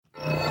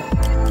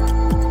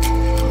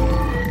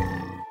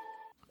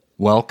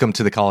Welcome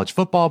to the College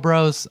Football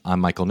Bros. I'm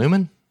Michael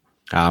Newman.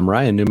 I'm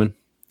Ryan Newman.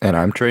 And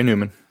I'm Trey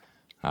Newman.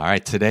 All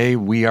right, today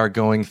we are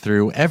going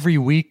through every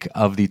week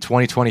of the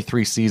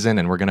 2023 season,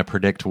 and we're going to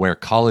predict where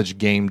College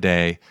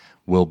GameDay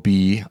will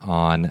be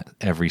on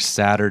every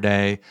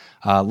Saturday.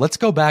 Let's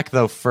go back,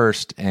 though,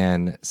 first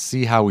and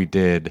see how we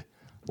did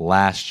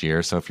last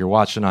year. So if you're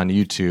watching on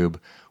YouTube,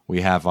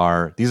 we have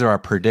these are our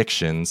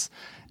predictions.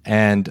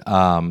 And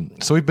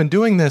so we've been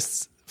doing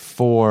this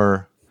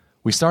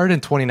we started in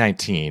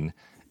 2019,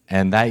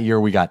 and that year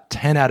we got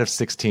 10 out of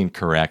 16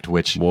 correct,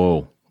 which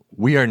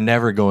we are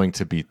never going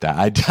to beat that.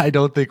 I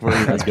don't think we're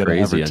even going to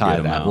ever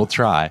tie that. We'll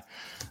try.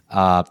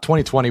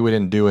 2020, we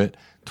didn't do it.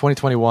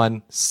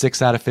 2021,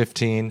 6 out of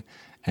 15.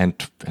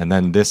 And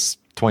then this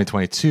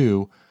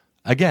 2022,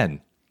 again,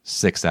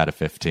 6 out of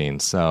 15.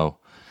 So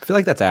I feel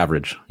like that's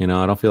average. I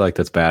don't feel like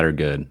that's bad or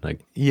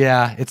good.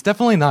 Yeah, it's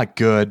definitely not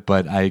good,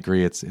 but I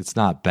agree it's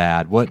not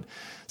bad.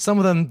 Some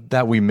of them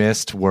that we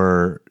missed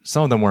were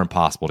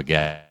impossible to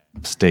get.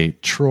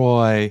 State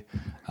Troy,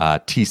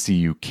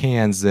 TCU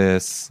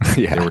Kansas.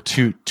 Yeah. There were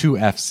two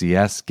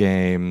FCS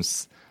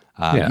games.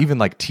 Even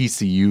like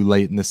TCU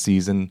late in the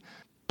season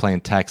playing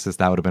Texas,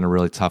 that would have been a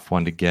really tough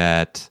one to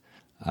get.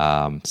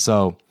 And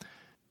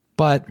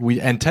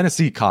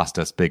Tennessee cost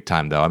us big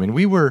time though. I mean,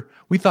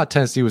 we thought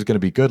Tennessee was going to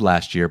be good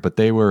last year, but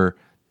they were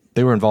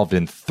involved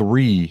in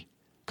 3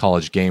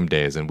 college game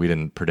days, and we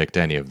didn't predict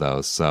any of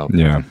those. So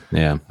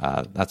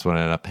that's what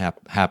ended up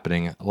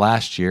happening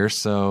last year.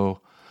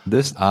 So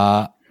this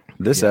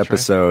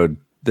episode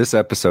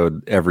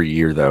every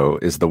year though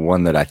is the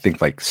one that I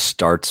think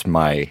starts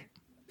my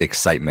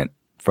excitement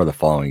for the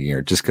following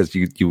year. Just because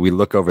we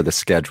look over the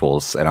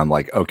schedules and I'm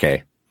like,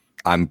 okay,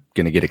 I'm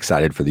gonna get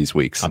excited for these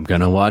weeks. I'm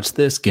gonna watch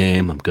this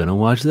game. I'm gonna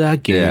watch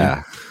that game.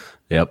 Yeah.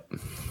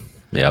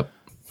 Yep.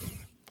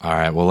 All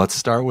right, well, let's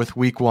start with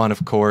week 1,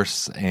 of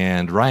course.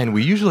 And Ryan,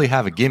 we usually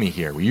have a gimme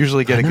here. We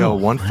usually get to go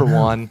 1 for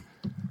 1,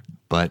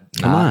 but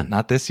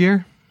not this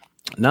year.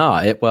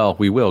 No,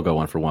 we will go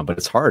 1 for 1, but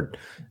it's hard.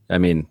 I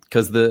mean,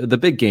 because the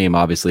big game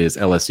obviously is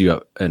LSU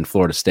and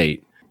Florida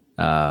State,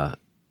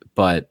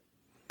 but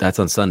that's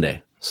on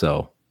Sunday,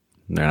 so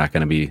they're not going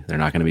to be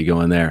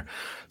going there.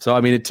 So I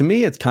mean, to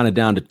me, it's kind of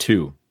down to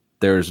 2.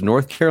 There's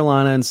North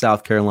Carolina and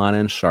South Carolina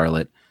and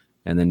Charlotte,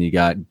 and then you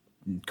got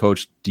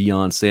Coach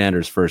Deion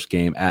Sanders' first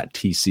game at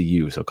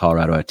TCU, so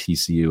Colorado at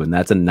TCU, and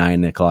that's a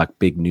 9:00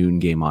 big noon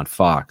game on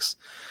Fox.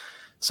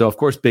 So of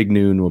course, big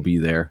noon will be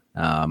there,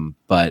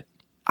 but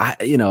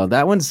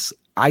that one's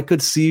I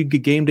could see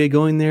game day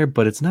going there,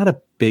 but it's not a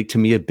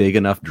big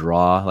enough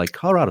draw. Like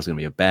Colorado's going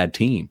to be a bad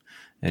team,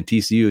 and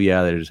TCU,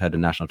 they just had a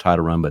national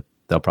title run, but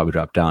they'll probably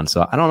drop down.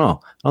 So I don't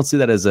know. I don't see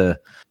that as a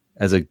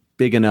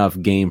big enough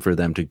game for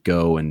them to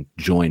go and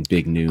join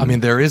big noon. I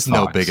mean, there is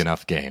no big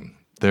enough game.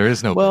 There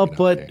is no. Well,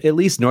 but at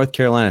least North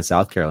Carolina and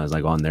South Carolina is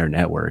on their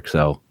network.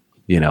 So,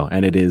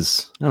 and it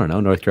is, I don't know,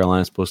 North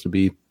Carolina is supposed to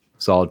be a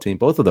solid team.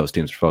 Both of those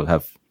teams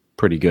have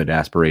pretty good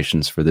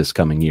aspirations for this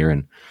coming year.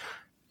 And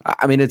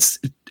I mean, it's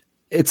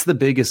the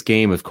biggest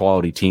game of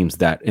quality teams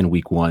that in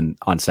week 1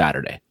 on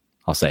Saturday.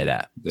 I'll say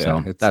that.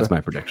 Yeah, so that's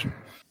my prediction.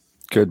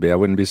 Could be. I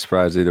wouldn't be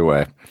surprised either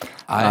way.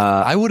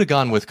 I would have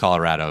gone with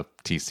Colorado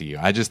TCU.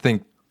 I just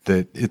think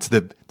that it's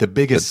the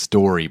biggest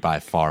story by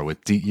far.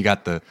 You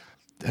got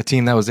a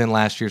team that was in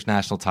last year's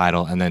national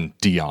title, and then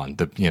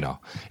Deion.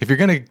 If you're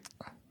going to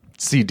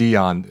see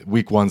Deion,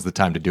 week 1's the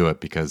time to do it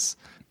because,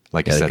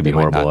 like you said, they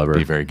might not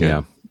be very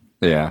good.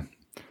 Yeah.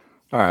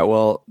 All right.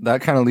 Well,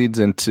 that kind of leads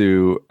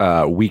into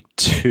week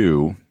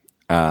 2.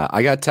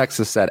 I got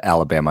Texas at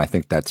Alabama. I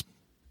think that's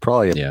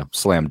probably a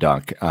slam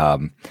dunk.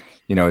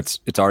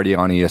 It's already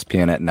on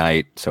ESPN at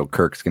night, so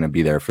Kirk's going to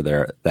be there for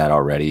that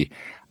already.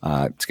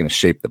 It's going to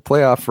shape the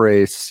playoff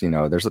race.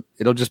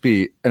 It'll just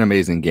be an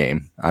amazing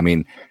game. I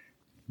mean,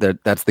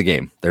 that's the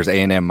game. There's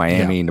A&M,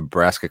 Miami,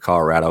 Nebraska,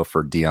 Colorado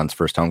for Deion's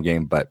first home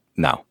game, but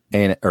no,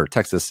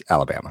 Texas,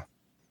 Alabama.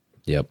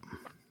 Yep.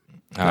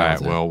 All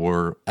right. Well,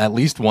 we're at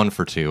least 1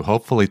 for 2.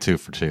 Hopefully 2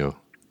 for 2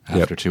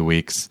 after 2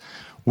 weeks.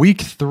 Week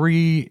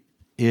 3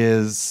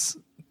 is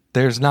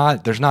there's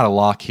not a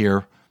lock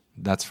here,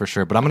 that's for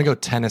sure. But I'm going to go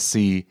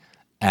Tennessee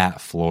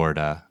at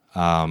Florida.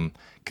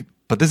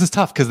 But this is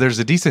tough because there's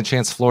a decent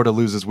chance Florida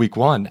loses week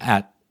 1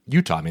 at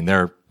Utah. I mean,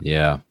 they're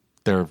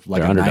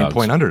like a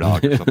 9-point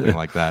underdog or something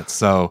like that.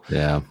 So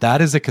that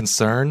is a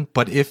concern.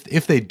 But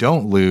if they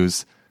don't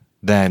lose,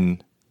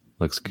 then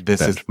this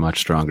is much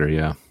stronger.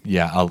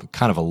 Yeah,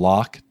 kind of a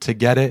lock to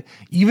get it.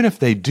 Even if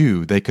they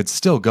do, they could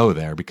still go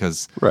there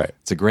because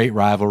it's a great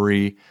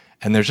rivalry,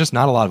 and there's just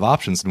not a lot of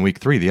options in week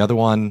 3. The other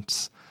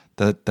ones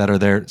that are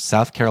there,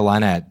 South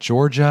Carolina at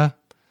Georgia,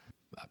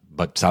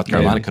 but South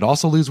Carolina could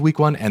also lose week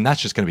 1, and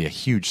that's just going to be a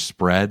huge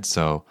spread.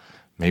 So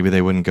maybe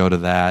they wouldn't go to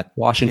that.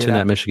 Washington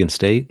at Michigan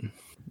State.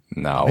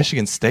 No,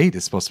 Michigan State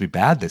is supposed to be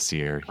bad this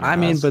year. I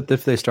mean, but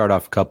if they start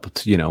off a couple,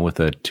 with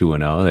a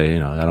 2-0,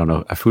 they, I don't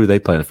know who they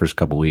play in the first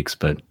couple weeks,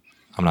 but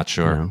I'm not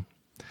sure.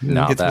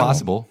 No, it's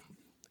possible.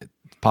 It's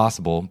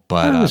possible,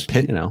 but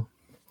Pitt, not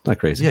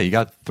crazy. Yeah, you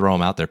got to throw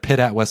them out there. Pitt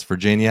at West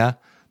Virginia,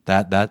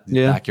 that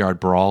backyard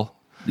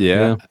brawl.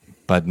 Yeah.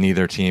 but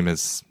neither team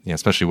is,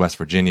 especially West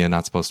Virginia,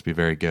 not supposed to be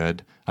very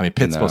good. I mean,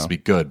 Pitt's supposed to be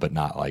good, but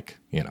not like,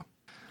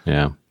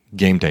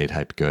 game day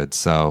type good.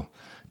 So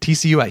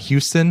TCU at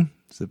Houston,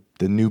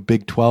 the new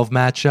Big 12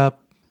 matchup.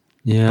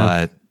 Yeah.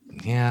 But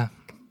yeah,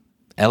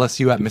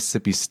 LSU at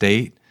Mississippi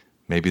State.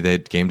 Maybe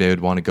game day would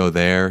want to go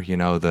there.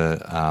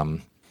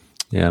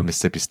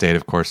 Mississippi State,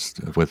 of course,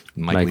 with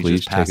Mike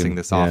Leach passing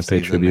this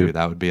offseason. Maybe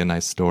that would be a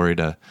nice story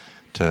to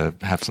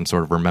have some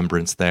sort of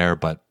remembrance there.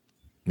 But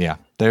yeah,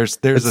 there's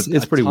a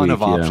ton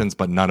of options,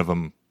 but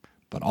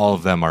all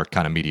of them are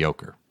kind of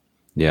mediocre.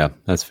 Yeah,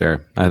 that's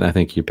fair. I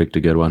think you picked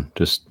a good one.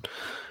 Just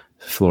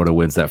Florida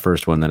wins that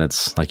first one, then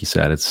it's like you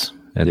said,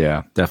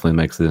 definitely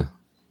make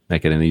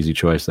it an easy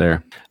choice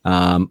there.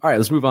 All right,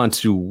 let's move on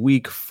to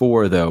week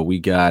 4 though. We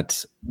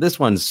got this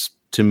one's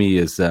to me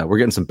is we're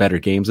getting some better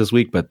games this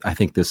week, but I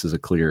think this is a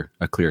clear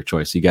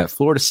choice. You got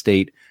Florida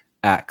State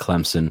at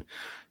Clemson,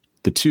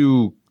 the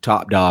two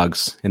top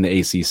dogs in the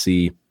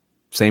ACC,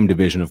 same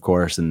division of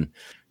course, and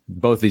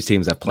both these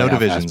teams have playoff. No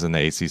divisions in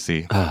the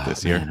ACC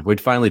this year. Man, we're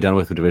finally done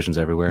with the divisions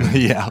everywhere.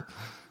 Yeah.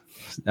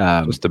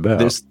 Just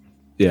about.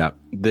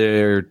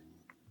 They're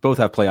both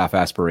have playoff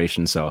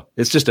aspirations, so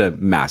it's just a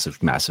massive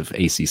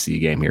ACC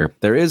game here.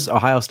 There is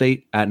Ohio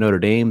State at Notre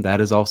Dame. That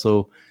is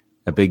also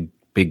a big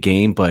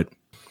game, but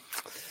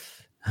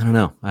I don't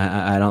know.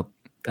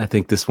 I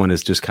think this one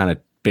is just kind of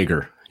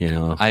bigger,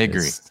 I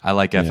agree. I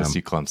like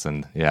FSU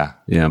Clemson. Yeah.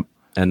 Yeah.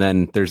 And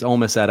then there's Ole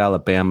Miss at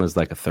Alabama is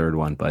like a third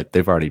one, but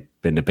they've already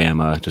been to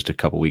Bama just a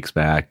couple weeks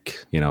back,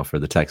 for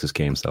the Texas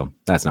game. So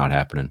that's not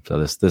happening. So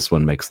this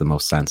one makes the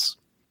most sense.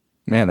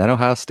 Man, that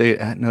Ohio State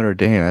at Notre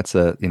Dame, that's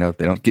they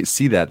don't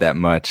see that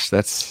much.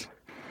 That's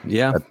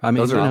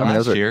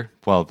last year.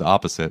 Well, the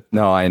opposite.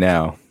 No, I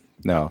know.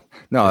 No.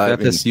 If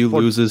FSU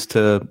loses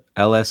to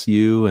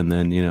LSU, and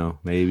then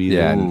maybe.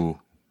 Yeah,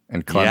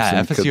 and Clemson.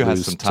 Yeah, FSU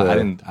has some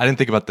time. I didn't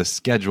think about the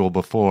schedule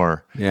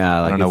before.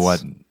 Yeah, I don't know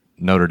what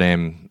Notre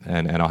Dame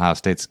and Ohio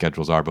State's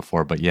schedules are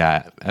before, but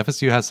yeah,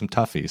 FSU has some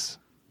toughies.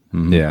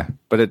 Mm-hmm. Yeah,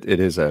 but it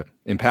is a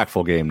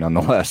impactful game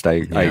nonetheless. I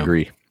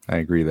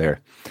agree there.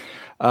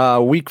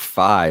 Week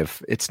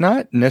 5, it's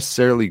not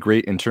necessarily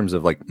great in terms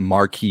of like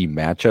marquee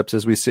matchups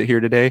as we sit here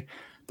today.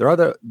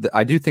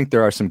 I do think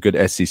there are some good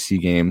SEC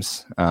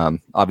games.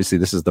 Obviously,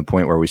 this is the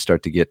point where we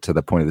start to get to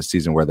the point of the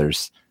season where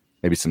there's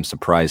maybe some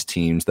surprise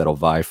teams that'll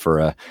vie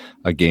for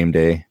a game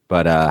day.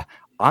 But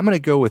I'm going to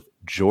go with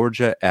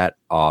Georgia at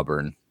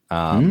Auburn.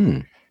 I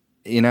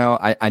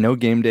know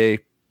game day,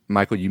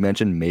 Michael, you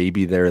mentioned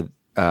maybe they're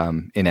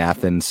in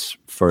Athens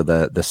for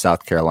the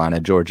South Carolina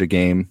Georgia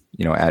game,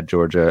 at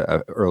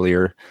Georgia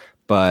earlier.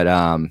 But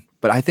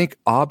I think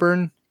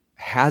Auburn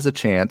has a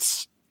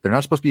chance. They're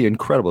not supposed to be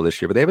incredible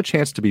this year, but they have a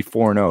chance to be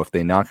 4-0 if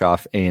they knock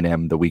off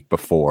A&M the week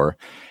before.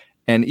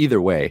 And either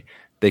way,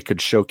 they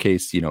could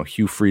showcase,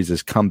 Hugh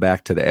Freeze's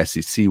comeback to the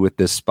SEC with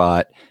this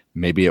spot.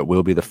 Maybe it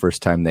will be the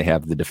first time they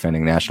have the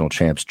defending national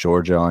champs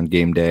Georgia on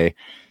game day.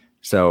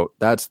 So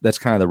that's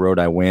kind of the road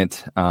I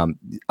went.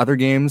 Other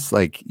games,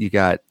 like you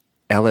got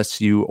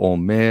LSU, Ole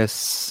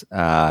Miss.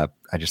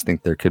 I just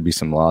think there could be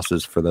some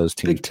losses for those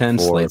teams. Big Ten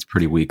slate's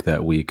pretty weak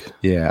that week.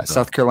 Yeah, so.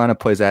 South Carolina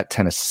plays at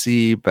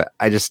Tennessee, but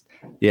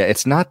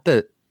it's not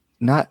a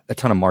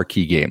ton of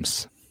marquee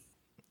games.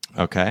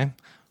 Okay.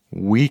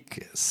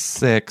 Week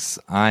 6,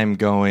 I'm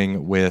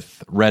going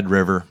with Red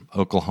River,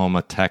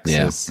 Oklahoma,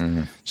 Texas. Yeah.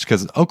 Mm-hmm. Just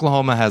because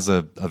Oklahoma has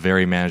a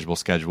very manageable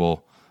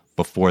schedule.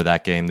 Before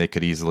that game, they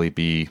could easily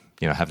be,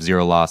 have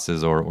 0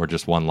 losses or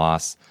just 1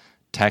 loss.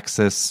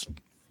 Texas,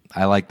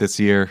 I like this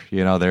year.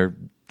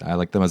 I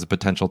like them as a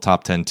potential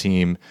top 10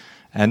 team.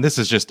 And this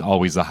is just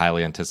always a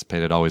highly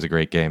anticipated, always a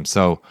great game.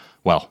 So,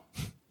 well,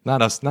 not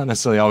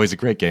necessarily always a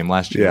great game.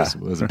 Last year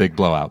was a big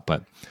blowout,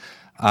 but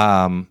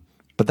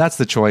that's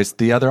the choice.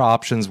 The other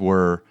options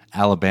were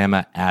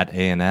Alabama at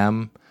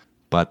A&M,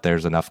 but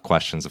there's enough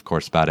questions, of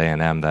course, about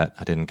A&M that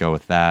I didn't go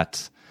with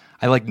that.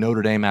 I like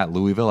Notre Dame at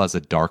Louisville as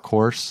a dark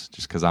horse,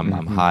 just because I'm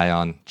high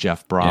on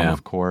Jeff Brom,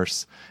 of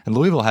course. And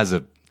Louisville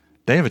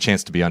they have a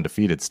chance to be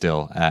undefeated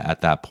still at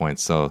that point.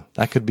 So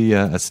that could be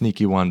a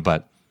sneaky one,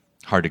 but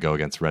hard to go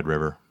against Red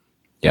River.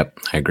 Yep,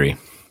 I agree.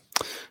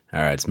 All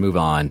right, let's move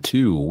on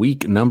to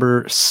week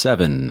number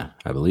 7,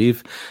 I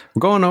believe.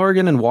 We're going to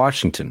Oregon and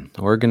Washington.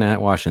 Oregon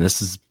at Washington. This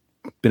has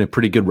been a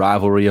pretty good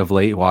rivalry of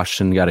late.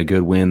 Washington got a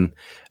good win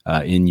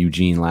in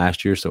Eugene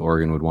last year, so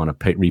Oregon would want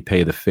to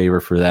repay the favor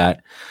for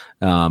that.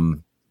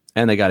 And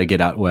they got to get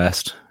out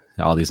west.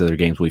 All these other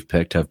games we've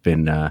picked have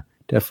been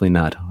definitely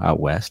not out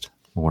west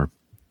or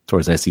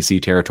towards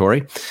SEC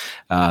territory.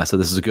 So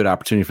this is a good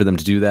opportunity for them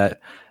to do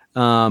that.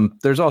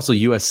 There's also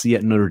USC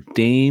at Notre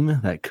Dame.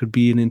 That could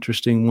be an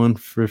interesting one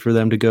for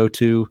them to go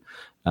to.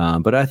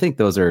 But I think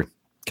those are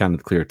kind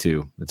of clear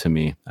too, to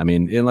me. I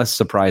mean, unless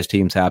surprise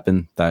teams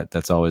happen,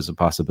 that's always a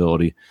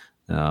possibility.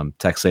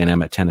 Texas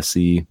A&M at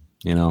Tennessee,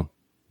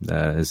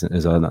 is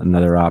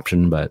another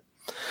option. But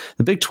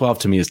the Big 12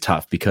 to me is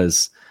tough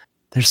because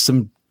there's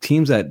some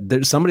teams that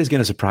somebody's going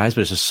to surprise,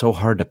 but it's just so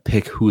hard to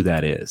pick who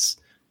that is.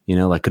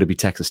 Like could it be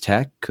Texas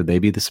Tech? Could they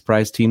be the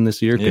surprise team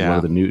this year? Could one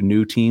of the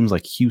new teams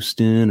like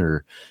Houston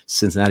or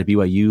Cincinnati,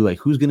 BYU, like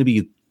who's going to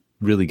be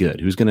really good?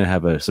 Who's going to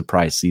have a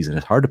surprise season?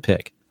 It's hard to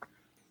pick.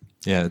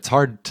 Yeah, it's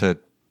hard to.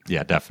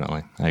 Yeah,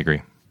 definitely. I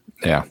agree.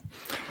 Yeah.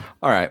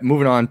 All right,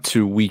 moving on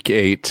to week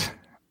 8.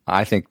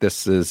 I think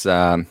this is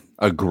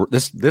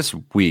this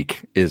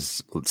week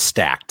is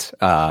stacked.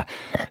 But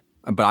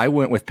I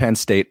went with Penn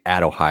State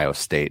at Ohio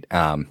State.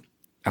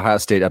 Ohio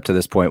State up to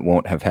this point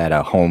won't have had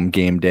a home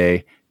game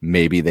day.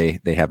 Maybe they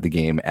have the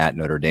game at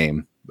Notre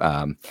Dame.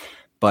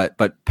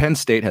 But Penn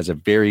State has a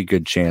very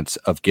good chance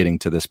of getting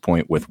to this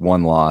point with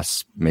 1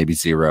 loss, maybe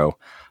 0.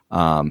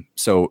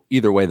 So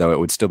either way, though, it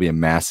would still be a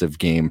massive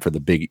game for the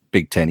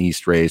Big Ten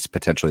East race,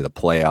 potentially the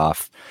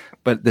playoff.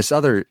 But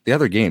the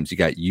other games, you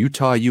got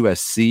Utah,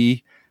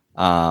 USC.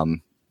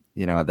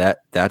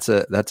 That's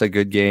a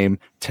good game.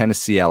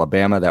 Tennessee,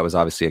 Alabama. That was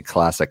obviously a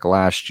classic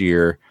last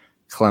year.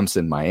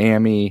 Clemson,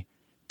 Miami.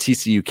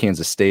 TCU,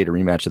 Kansas State, a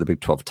rematch of the Big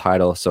 12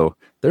 title. So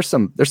there's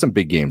some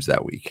big games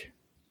that week.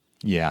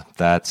 Yeah,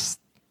 that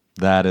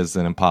is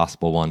an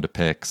impossible one to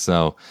pick.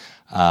 So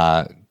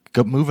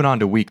moving on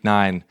to week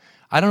 9.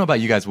 I don't know about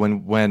you guys.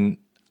 When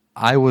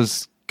I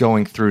was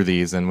going through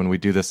these, and when we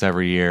do this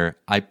every year,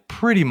 I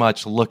pretty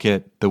much look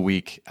at the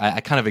week.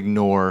 I kind of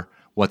ignore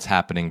what's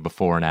happening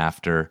before and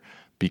after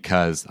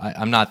because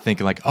I'm not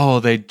thinking like, oh,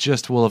 they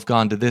just will have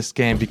gone to this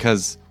game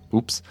because,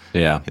 oops,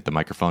 hit the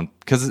microphone.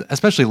 Because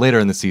especially later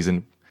in the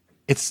season,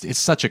 it's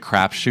such a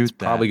crapshoot.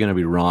 Probably going to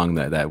be wrong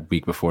that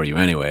week before you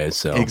anyway.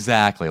 So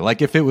exactly,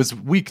 like if it was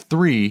week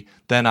 3,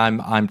 then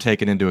I'm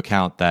taking into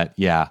account that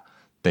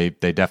they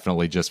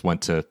definitely just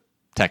went to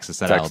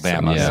Texas at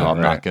Alabama, so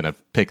I'm not going to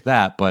pick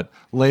that. But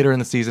later in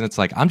the season, it's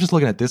like I'm just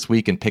looking at this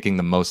week and picking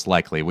the most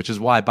likely, which is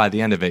why by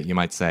the end of it, you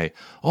might say,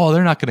 oh,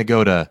 they're not going to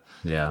go to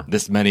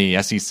this many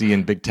SEC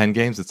and Big Ten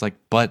games. It's like,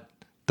 but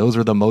those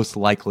are the most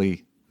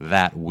likely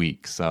that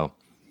week. So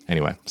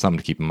anyway, something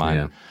to keep in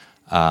mind.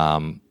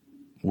 Yeah.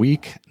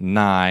 Week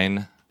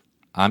 9,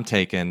 I'm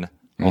taking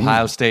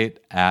Ohio State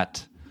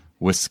at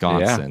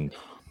Wisconsin. Yeah.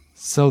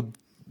 So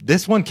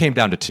this one came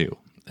down to 2,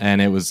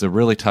 and it was a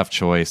really tough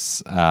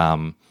choice.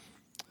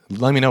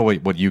 Let me know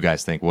what you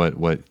guys think,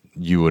 what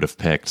you would have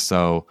picked.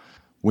 So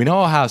we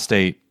know Ohio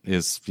State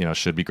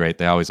should be great.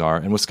 They always are.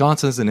 And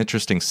Wisconsin is an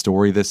interesting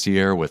story this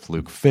year with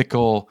Luke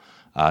Fickell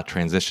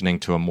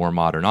transitioning to a more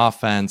modern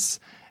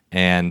offense.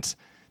 And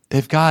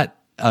they've got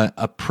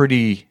a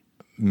pretty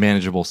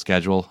manageable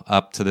schedule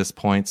up to this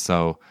point.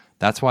 So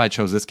that's why I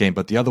chose this game.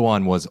 But the other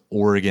one was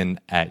Oregon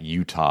at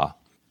Utah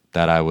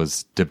that I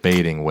was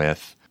debating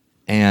with.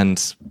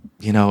 And,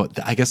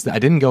 I guess I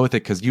didn't go with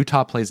it because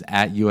Utah plays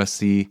at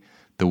USC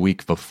the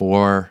week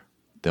before.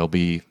 They'll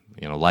be,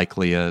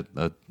 likely an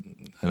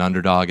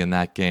underdog in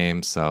that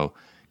game. So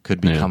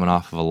could be coming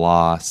off of a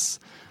loss.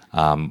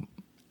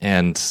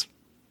 And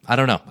I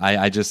don't know.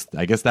 I guess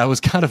that was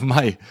kind of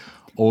my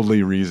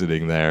only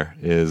reasoning there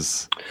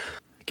is...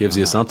 Gives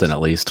you something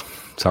at least.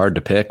 It's hard to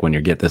pick when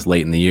you get this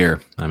late in the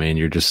year. I mean,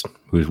 you're just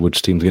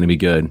which team's going to be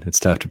good. It's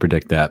tough to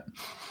predict that.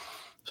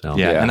 So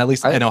and at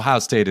least and Ohio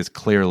State is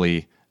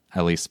clearly,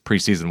 at least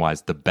preseason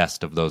wise, the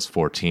best of those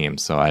 4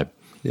 teams. So I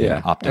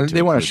opted and to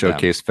they want to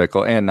showcase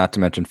Fickell, and not to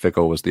mention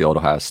Fickell was the old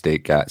Ohio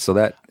State guy, so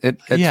that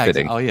it's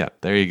fitting. Oh yeah,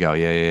 there you go.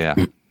 Yeah.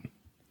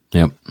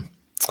 Yep.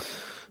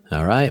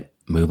 All right,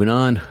 moving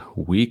on.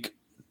 Week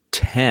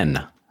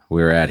 10.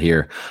 We're at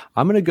here.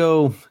 I'm going to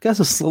go, I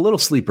guess, a little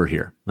sleeper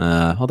here.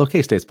 Although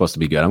K-State's supposed to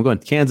be good. I'm going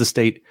Kansas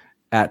State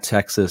at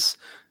Texas.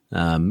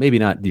 Maybe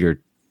not your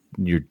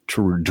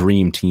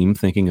dream team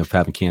thinking of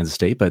having Kansas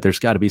State, but there's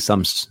got to be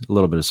a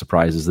little bit of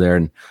surprises there.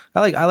 And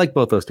I like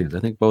both those teams. I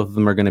think both of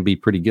them are going to be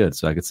pretty good.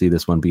 So I could see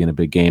this one being a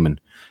big game. And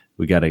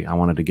I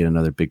wanted to get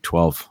another Big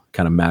 12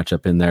 kind of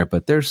matchup in there.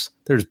 But there's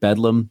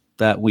Bedlam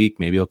that week.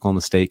 Maybe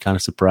Oklahoma State kind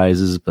of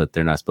surprises, but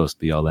they're not supposed to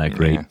be all that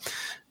great.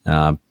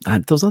 I'm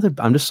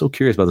just so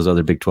curious about those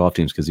other Big 12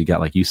 teams because you got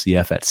like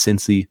UCF at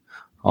Cincy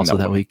also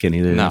that week. And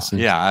either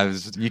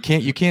you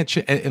can't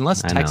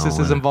unless Texas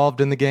is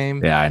involved in the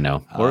game. Yeah, I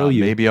know. Or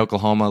maybe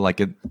Oklahoma,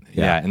 in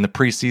the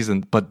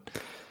preseason. But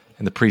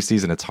in the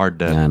preseason, it's hard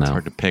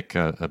to pick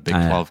a Big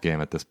 12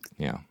 game at this.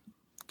 Yeah.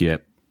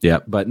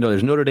 But no,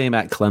 there's Notre Dame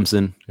at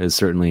Clemson is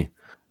certainly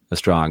a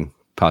strong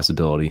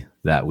possibility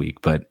that week.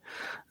 But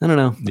I don't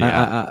know.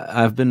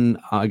 Yeah.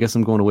 I guess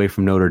I'm going away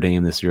from Notre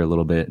Dame this year a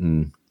little bit,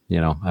 and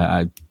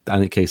I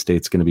think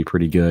K-State's going to be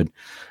pretty good.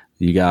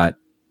 You got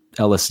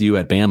LSU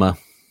at Bama.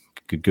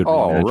 Good.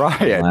 Oh,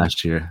 right.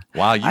 Last year.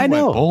 Wow, you went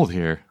bold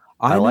here.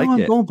 I like it.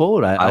 I'm going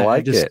bold. I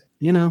like it.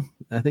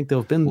 I think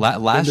they've been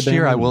last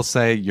year. I will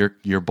say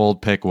your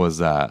bold pick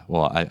was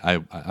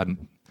it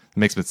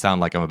makes it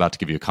sound like I'm about to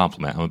give you a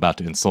compliment. I'm about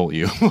to insult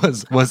you.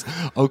 was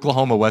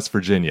Oklahoma, West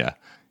Virginia.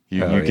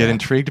 You get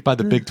intrigued by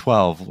the Big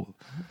 12.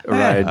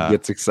 Right,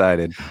 gets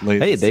excited.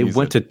 Hey, they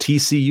went to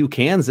TCU,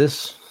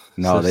 Kansas.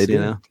 No, they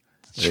didn't.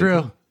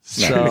 True.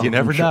 So you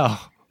never know.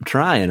 I'm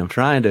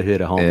trying to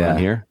hit a home run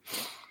here.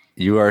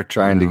 You are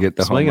trying to get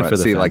the home run.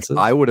 See, like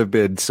I would have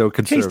been so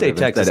conservative K-State,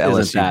 Texas, that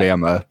LSU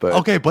Bama, but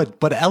okay, but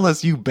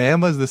LSU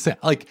Bama is the same.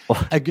 Like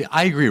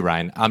I agree,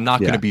 Ryan. I'm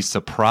not going to be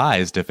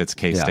surprised if it's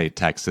K-State,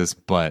 Texas,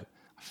 but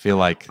I feel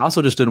like I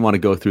also just didn't want to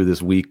go through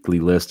this weekly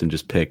list and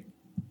just pick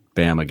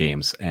Bama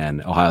games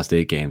and Ohio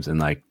State games and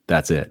like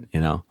that's it.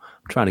 You know,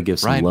 I'm trying to give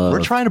some Ryan, love.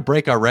 We're trying to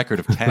break our record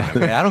of 10.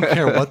 Okay? I don't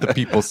care what the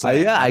people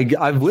say.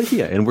 I'm with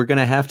you, and we're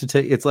gonna have to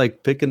take. It's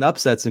like picking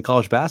upsets in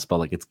college basketball.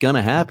 Like it's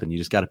gonna happen. You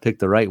just got to pick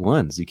the right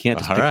ones. You can't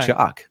just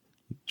pick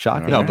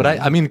chalk. No, but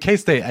I mean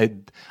K-State.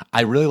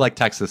 I really like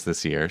Texas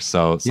this year,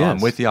 so yes.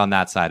 I'm with you on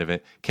that side of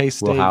it.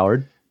 K-State, Will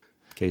Howard,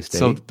 K-State.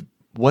 So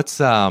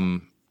what's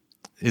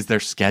is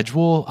their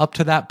schedule up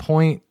to that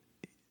point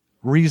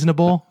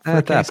reasonable for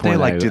at that K-State?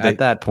 point? At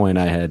that point,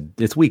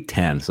 it's week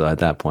 10, so at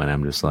that point,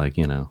 I'm just like,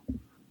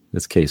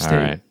 it's K-State. All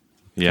right.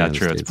 Yeah,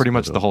 true. It's pretty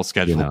much the whole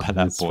schedule by that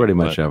point. It's pretty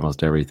much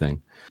almost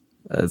everything.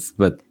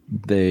 But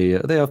they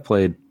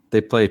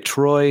play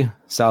Troy,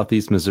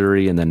 Southeast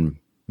Missouri, and then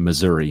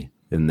Missouri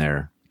in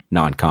their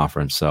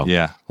non-conference. So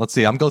yeah, let's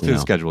see. I'm going through the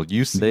schedule.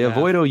 They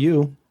avoid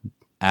OU.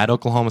 At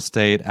Oklahoma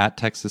State, at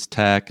Texas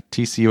Tech,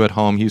 TCU at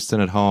home, Houston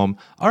at home.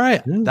 All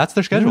right, that's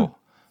their schedule.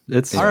 Yeah.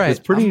 It's all right. It's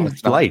pretty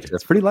light.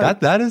 It's pretty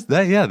light. That is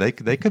that. Yeah, they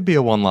could be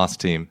a one-loss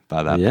team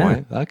by that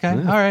point. Okay, all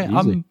right.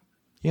 Easy.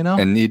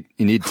 And you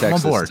need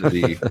Texas to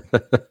be.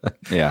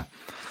 Yeah,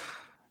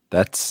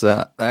 that's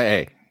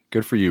hey,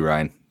 good for you,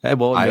 Ryan. Hey,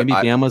 well, maybe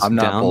Bama's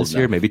down this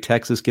year. Maybe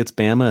Texas gets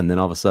Bama, and then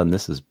all of a sudden,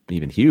 this is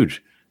even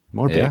huge,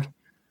 more big.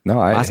 No,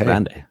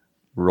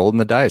 rolling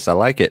the dice. I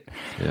like it.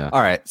 Yeah.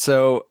 All right.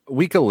 So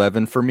week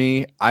 11 for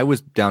me, I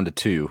was down to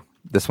 2.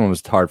 This one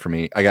was hard for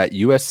me. I got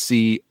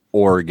USC,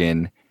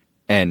 Oregon,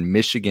 and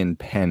Michigan,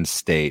 Penn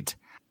State.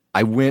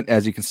 I went,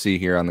 as you can see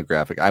here on the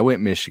graphic, I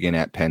went Michigan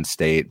at Penn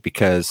State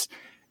because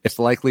it's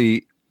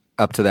likely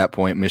up to that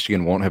point,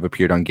 Michigan won't have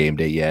appeared on game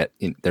day yet.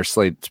 Their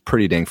slate's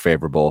pretty dang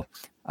favorable.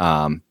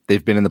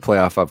 They've been in the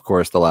playoff, of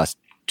course, the last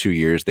 2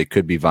 years. They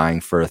could be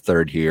vying for a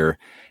third here.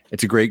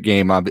 It's a great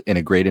game in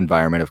a great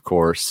environment, of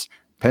course.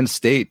 Penn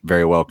State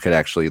very well could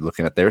actually,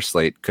 looking at their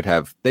slate,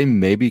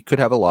 maybe could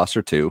have a loss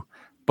or two,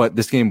 but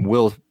this game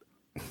will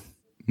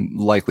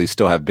likely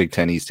still have Big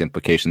Ten East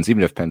implications.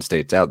 Even if Penn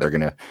State's out,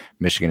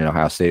 Michigan and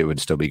Ohio State would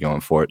still be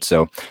going for it.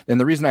 So, and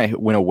the reason I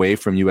went away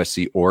from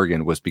USC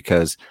Oregon was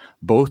because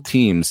both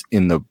teams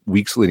in the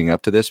weeks leading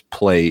up to this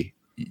play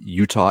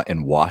Utah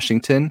and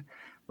Washington.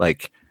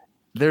 Like,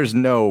 I'm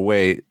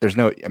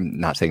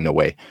not saying no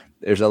way.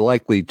 There's a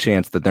likely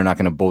chance that they're not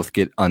going to both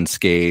get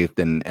unscathed,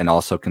 and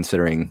also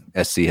considering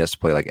SC has to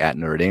play like at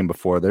Notre Dame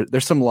before,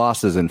 there's some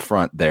losses in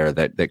front there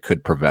that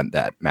could prevent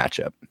that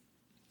matchup.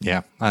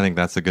 Yeah, I think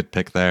that's a good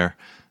pick there.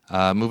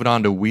 Moving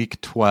on to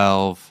week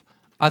 12,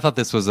 I thought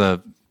this was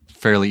a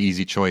fairly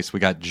easy choice. We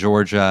got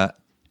Georgia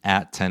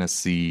at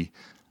Tennessee.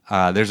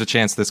 There's a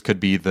chance this could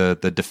be the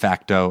de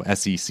facto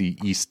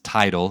SEC East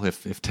title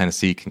if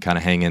Tennessee can kind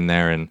of hang in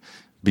there and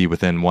be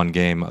within one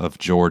game of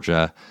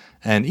Georgia.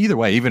 And either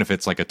way, even if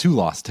it's like a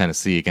 2-loss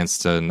Tennessee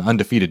against an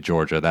undefeated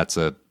Georgia, that's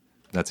a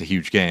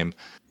huge game.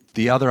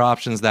 The other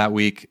options that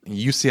week,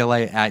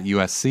 UCLA at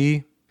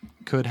USC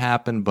could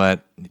happen,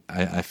 but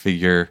I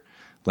figure,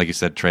 like you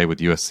said, Trey, with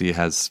USC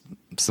has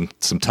some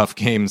tough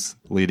games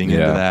leading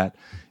into that.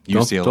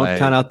 UCLA. Don't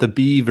count out the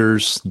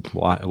Beavers.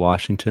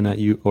 Washington at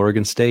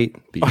Oregon State.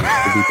 Beavers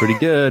could be pretty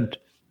good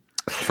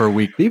for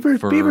week.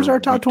 Beavers are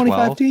a top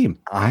 25 team.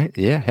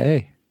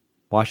 Hey.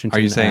 Washington.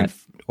 Are you saying at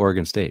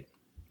Oregon State?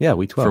 Yeah,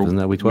 week 12. Isn't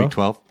that week 12? Week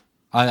 12.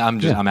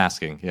 I'm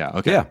asking. Yeah.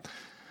 Okay.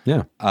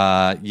 Yeah.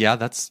 Yeah.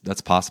 That's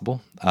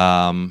possible.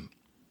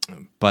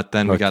 But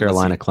then North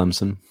Carolina,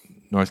 Clemson.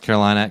 North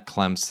Carolina at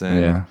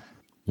Clemson.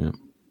 Yeah.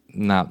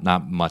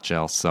 Not much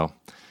else. So,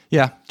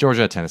 yeah,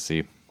 Georgia at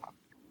Tennessee.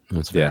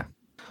 That's fair.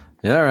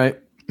 Yeah. All right.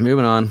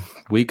 Moving on.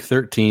 Week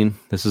 13.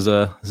 This is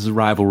a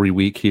rivalry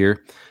week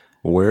here.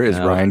 Where is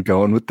Ryan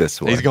going with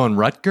this one? He's going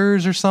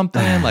Rutgers or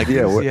something. Like,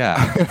 yeah.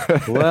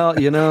 Well,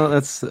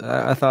 that's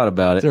I thought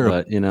about it,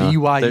 but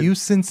BYU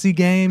Cincy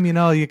game. You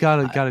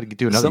gotta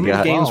do another. Some of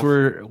the games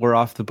were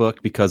off the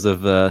book because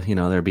of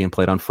they're being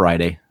played on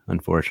Friday,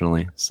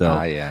 unfortunately.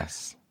 So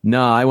yes.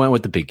 No, I went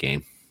with the big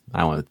game.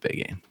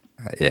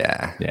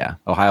 Yeah.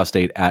 Ohio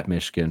State at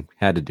Michigan,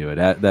 had to do it.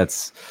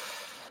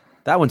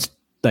 That one's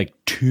like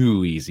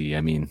too easy.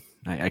 I mean,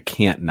 I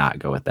can't not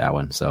go with that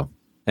one. So.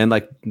 And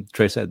like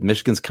Trey said,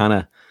 Michigan's kind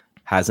of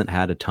hasn't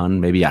had a ton,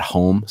 maybe at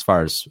home, as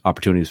far as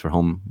opportunities for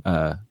home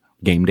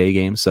game day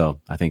games. So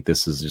I think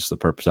this is just the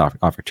purpose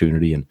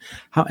opportunity. And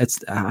how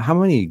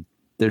many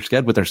they're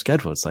scheduled with their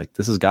schedule. It's like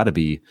this has got to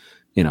be,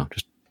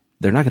 just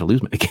they're not going to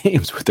lose many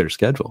games with their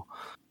schedule.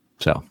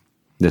 So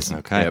this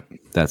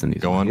that's an easy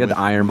going. You had the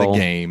Iron Bowl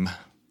game,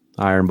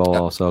 Iron Bowl,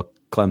 also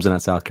Clemson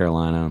at South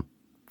Carolina,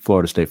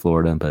 Florida State,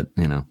 Florida, but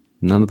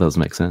none of those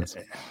make sense.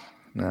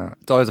 No,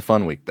 it's always a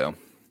fun week though.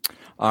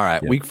 All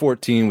right, Week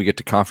 14, we get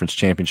to conference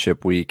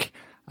championship week.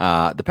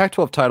 The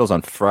Pac-12 title's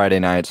on Friday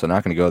night, so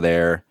not going to go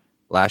there.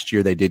 Last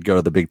year, they did go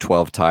to the Big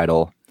 12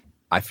 title.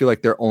 I feel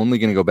like they're only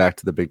going to go back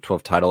to the Big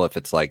 12 title if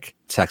it's like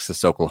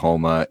Texas,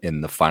 Oklahoma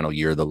in the final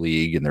year of the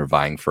league and they're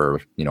vying for, a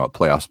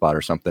playoff spot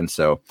or something.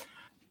 So,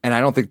 and I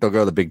don't think they'll go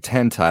to the Big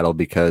 10 title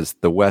because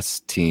the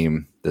West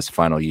team this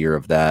final year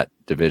of that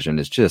division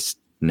is just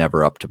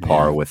never up to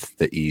par with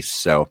the East.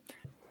 So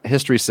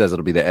history says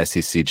it'll be the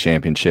SEC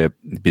championship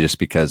just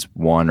because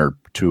one or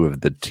two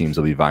of the teams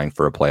will be vying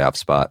for a playoff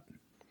spot.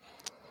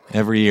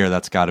 Every year,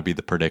 that's got to be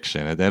the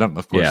prediction. They don't,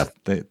 of course,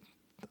 they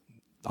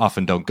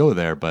often don't go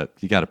there, but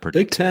you got to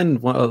predict. Big Ten,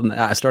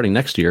 starting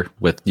next year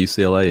with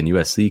UCLA and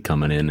USC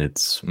coming in,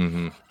 it's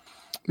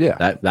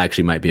that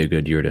actually might be a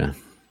good year to.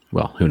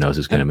 Well, who knows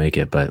who's going to make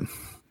it, but.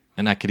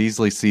 And I could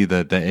easily see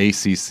the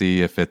ACC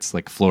if it's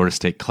like Florida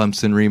State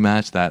Clemson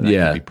rematch. That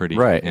could be pretty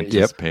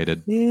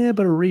anticipated. Yep. Yeah,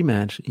 but a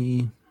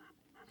rematch.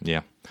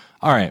 Yeah.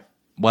 All right.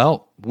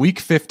 Well, week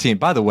 15.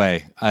 By the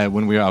way, I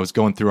was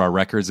going through our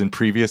records in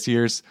previous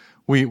years,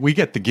 we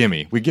get the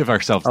gimme. We give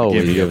ourselves the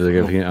gimme.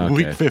 Okay.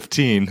 Week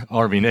 15,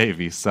 Army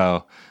Navy.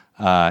 So,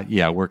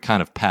 we're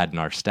kind of padding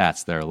our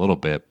stats there a little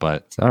bit,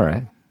 but it's all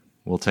right.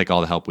 We'll take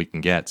all the help we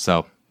can get.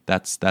 So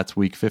that's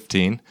week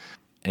 15,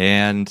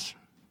 and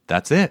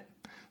that's it.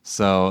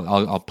 So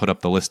I'll put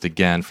up the list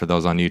again for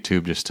those on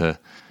YouTube just to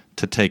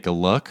take a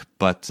look.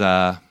 But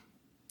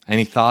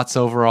any thoughts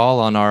overall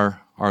on our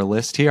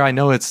list here? I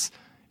know it's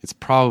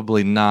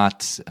probably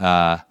not.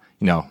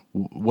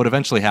 What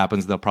eventually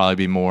happens, there'll probably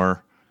be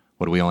more.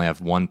 What do we only have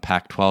one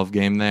Pac-12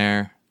 game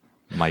there?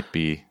 Might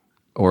be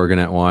Oregon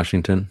at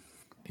Washington.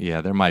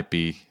 Yeah, there might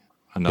be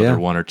another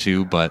one or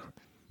two, but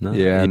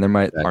and there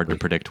might hard to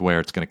predict where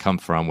it's going to come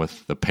from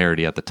with the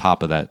parity at the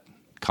top of that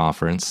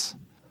conference.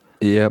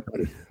 Yep.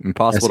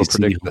 Impossible to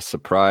predict the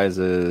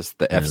surprises,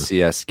 the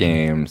FCS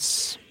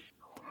games,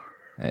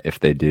 if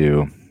they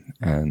do.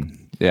 And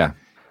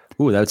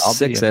Ooh, that's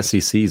 6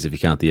 SECs if you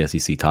count the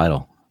SEC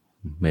title.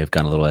 May have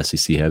gone a little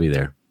SEC heavy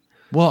there.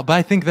 Well, but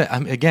I think that,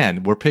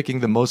 again, we're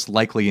picking the most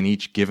likely in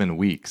each given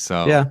week.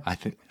 So I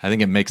think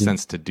it makes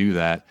sense to do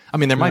that. I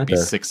mean, there might be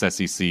 6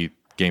 SEC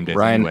game days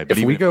Ryan, anyway. But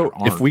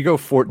if we go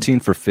 14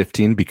 for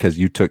 15 because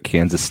you took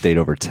Kansas State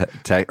over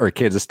or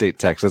Kansas State,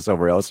 Texas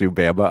over LSU,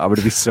 Bama, I'm going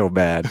to be so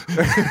mad.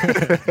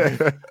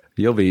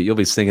 You'll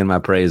be singing my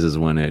praises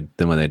when it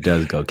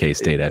does go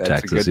K-State at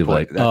Texas. You'll be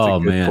like, oh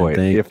man,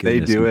 if they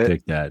do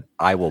it, that.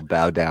 I will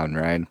bow down,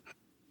 Ryan.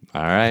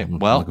 All right.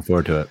 Well, looking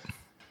forward to it.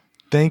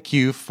 Thank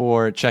you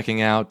for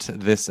checking out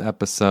this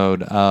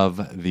episode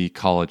of the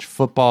College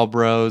Football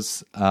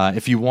Bros.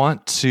 If you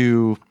want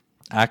to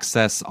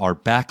access our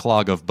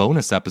backlog of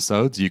bonus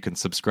episodes, you can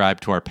subscribe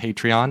to our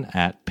Patreon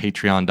at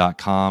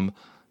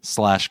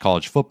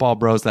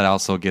patreon.com/collegefootballbros. That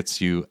also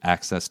gets you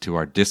access to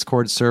our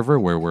Discord server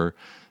where we're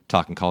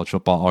talking college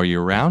football all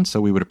year round.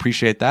 So we would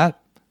appreciate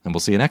that, and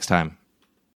we'll see you next time.